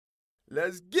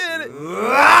Let's get it.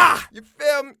 You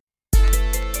feel me?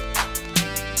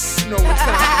 You know what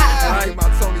time it is. My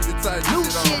Tony the Titan. New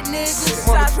shit, niggas.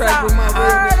 On the track with my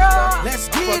real niggas. Let's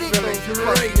get it.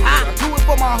 I I do it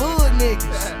for my hood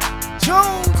niggas.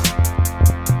 Jones.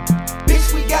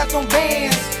 Bitch, we got them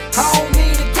bands. I don't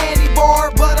mean a candy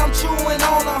bar, but I'm chewing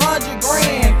on 100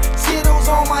 grand. Skittles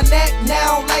on my neck,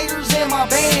 now laters in my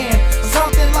band.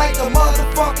 Something like the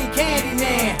motherfucking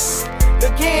Candyman. The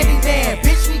Candyman,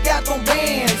 bitch, we got them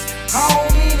bands. I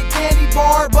don't mean a candy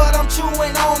bar, but I'm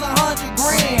chewing on 100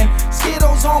 grand.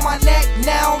 Skittles on my neck,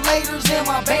 now laters in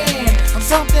my band. I'm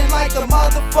something like the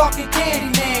motherfucking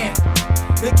Candyman.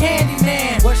 The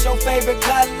Candyman. What's your favorite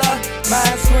color?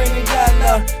 Mine's green and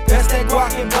yellow. That's that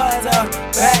guac and butter.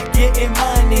 Back getting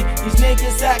money. These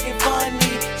niggas acting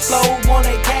funny. Slow on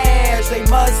they cash. They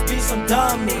must be some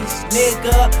dummies,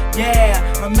 nigga. Yeah,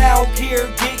 I'm out here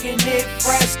getting it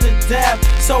fresh to death.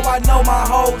 So I know my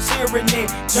hoes hearing it.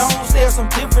 Jones, there's some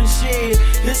different shit.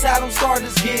 This how them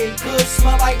starters get good.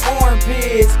 Smell like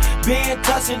armpits. Been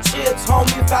touching chips,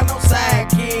 homie, found no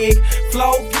sidekick.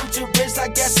 Flow futurist, I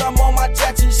guess I'm on my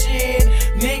Jackson shit.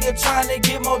 Nigga tryna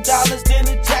get more dollars than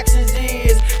the Jacksons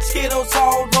is. Skittles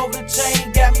all over the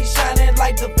chain, got me shining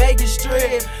like the Vegas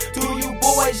Strip. Do you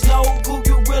boys know who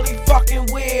you really fucking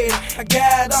with? I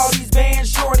got all these bands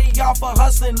shorty off of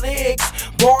hustling licks.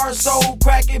 Bars so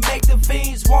crack it make the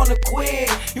fiends wanna quit.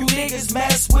 You niggas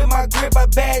mess with my grip, I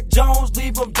bet Jones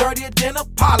leave them dirtier than a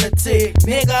politic,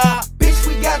 nigga. Bitch,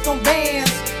 we got them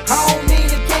bands. I don't mean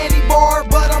a candy bar,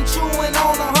 but I'm chewing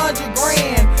on 100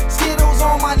 grand. Skittles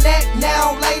on my neck,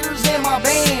 now laters in my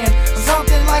band.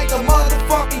 Something like the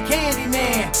motherfucking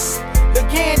Candyman. The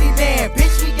Candyman,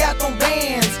 bitch, we got them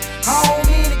bands. I don't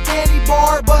mean a candy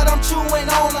bar, but I'm chewing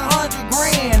on 100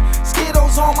 grand.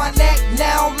 Skittles on my neck,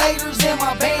 now laters in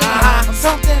my band. I'm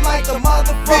something like the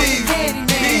motherfucking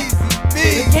Candyman.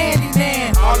 The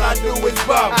Candyman. All I do is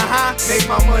bubble, make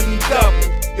my money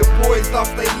double. Your boys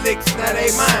lost they licks, now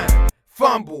they mine.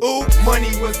 Fumble,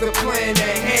 money was the plan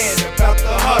at hand. About the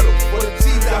huddle, for the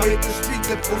T's out hit the streets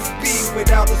at full speed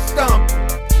without a stumble.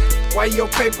 Why your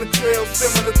paper trail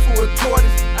similar to a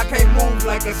tortoise? I can't move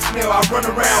like a snail, I run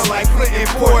around like Clinton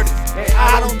Portis. And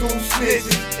I don't do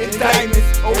snitches,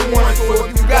 indictments, or warrants. So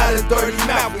if you got a dirty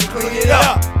mouth, we clean it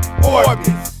up.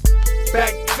 Orbits.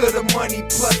 Back to the money,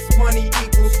 plus money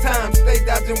equals time. Stay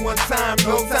dodging one time,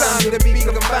 no time to be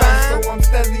combined. So I'm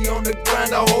steadily on the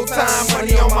grind the whole time,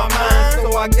 money on my mind.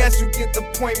 So I guess you get the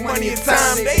point, money and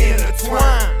time, they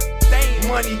intertwine.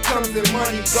 Money comes and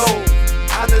money goes.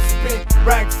 I done spent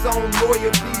racks on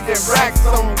loyalties and racks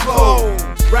on clothes.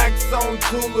 Racks on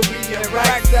jewelry and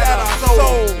racks that I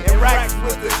sold. And racks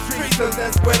with the streets, cause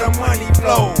that's where the money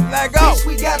flows. Let go. Bitch,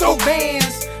 we got no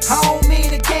bands. I don't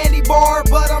mean a candy bar,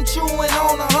 but I'm chewing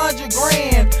on 100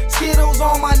 grand. Skittles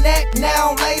on my neck,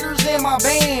 now laters in my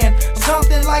band.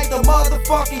 Something like the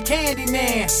motherfucking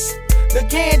Candyman. The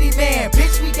Candyman,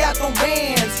 bitch, we got them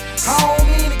bands. I don't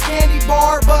mean a candy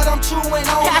bar, but I'm chewing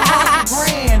on 100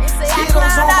 grand.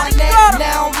 Skittles on my neck,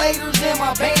 now laters in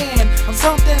my band. I'm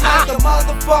something like the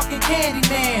motherfucking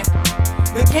Candyman.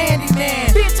 The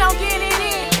Candyman. Bitch, I'm getting it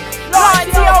in.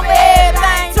 Loyalty over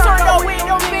everything, turn no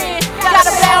window in. Got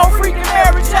a bad old freaking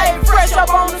Mary J, fresh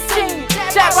up on the scene.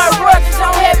 Jack my brothers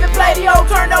on heavy play, the old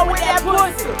turn up with that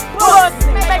pussy.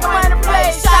 Bustin', make money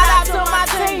play, shout out to my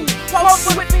team.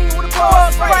 Postin' with me with a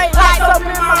buzz spray, lights up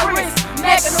in my wrist.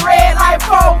 Neck in the red like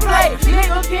 4-play,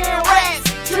 niggas getting rats.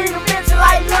 Treat a bitch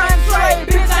like lunch tray,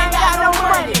 bitch ain't got no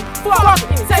money. Fuck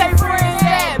it, take friends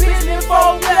at business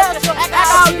for pleasure.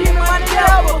 I'll give me money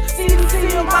double,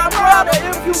 CDC of my brother.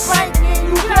 If you think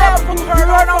then you clever, you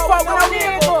heard no fuck with no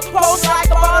nigga. Post like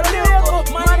a bottle of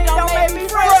liquor, money don't make me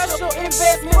fresher.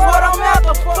 Investments what I'm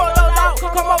after, fuck those out,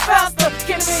 come up faster.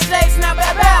 Kenny B. Jason, I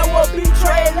bad will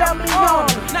betray, let me on.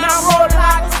 Now I'm rolling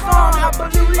like a song, I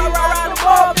believe like right the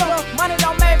bubble. Money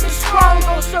don't make me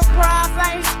stronger, surprise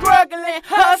I ain't struggling,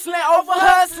 hustling over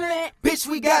hustling. Bitch,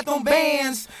 we got them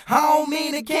bands. I don't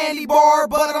mean a candy bar,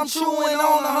 but I'm chewing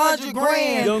on 100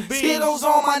 grand. Skittles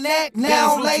on my neck,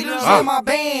 now laters in my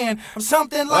band. I'm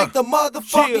something like the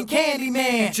motherfucking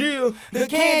Candyman. The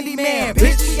Candyman,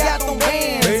 bitch, we got them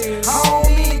bands. I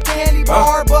don't mean a candy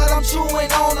bar, but I'm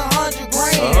chewing on 100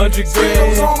 grand.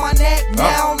 Skittles on my neck,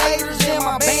 now laters in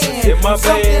my band. I'm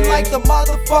something like the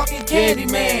motherfucking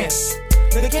Candyman.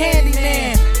 The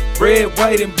Candyman. Red,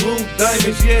 white, and blue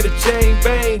diamonds, yeah, the chain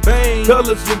bang, bang.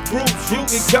 Colors and groups, you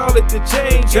can call it the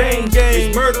chain gang.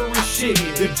 It's murderous shit,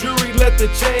 the jury let the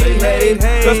chain hang.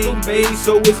 Custom made,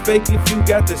 so it's fake if you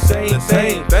got the same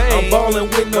thing. I'm ballin'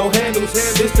 with no handles,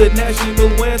 it's the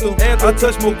national anthem. I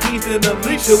touch more keys than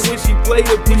Alicia when she play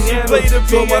the piano.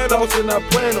 So my thoughts and I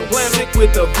plan them. Sick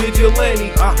with the vigilante.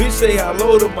 Bitch say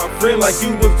hello to my friend like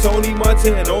you was Tony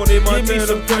Montana. Give me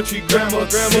some country grammar.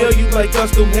 Tell you like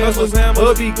custom hammers.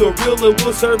 Hubby Gorilla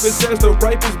will service as the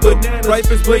ripest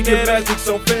bananas. Bringing magics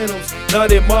on phantoms.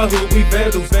 Not in my hood, we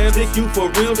vandals. Stick you for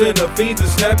reals and the fiends to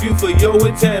snap you for yo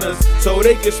antennas. So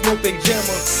they can smoke they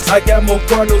jammer. I got more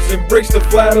Cardinals and bricks to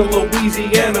fly to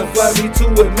Louisiana. Fly me to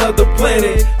another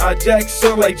planet. I jack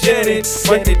son like Janet.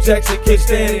 Michael Jackson can't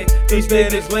stand it. These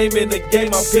men is lame in the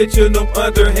game. I'm pitching them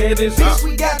underhanded. Bitch,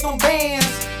 we got them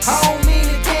bands. I don't mean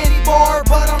a candy bar,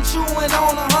 but I'm chewing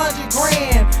on 100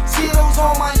 grand. Skittles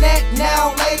on my neck,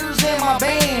 now laters in my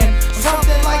band.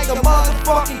 Something like the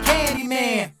motherfucking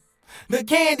Candyman. The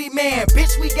Candyman,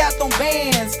 bitch, we got them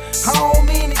bands. I don't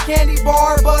mean a candy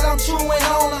bar, but I'm chewing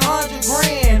on 100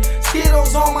 grand.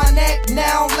 Skittles on my neck,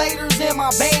 now laters in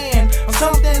my band. I'm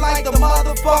something like the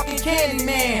motherfucking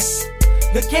Candyman.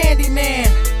 The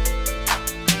Candyman.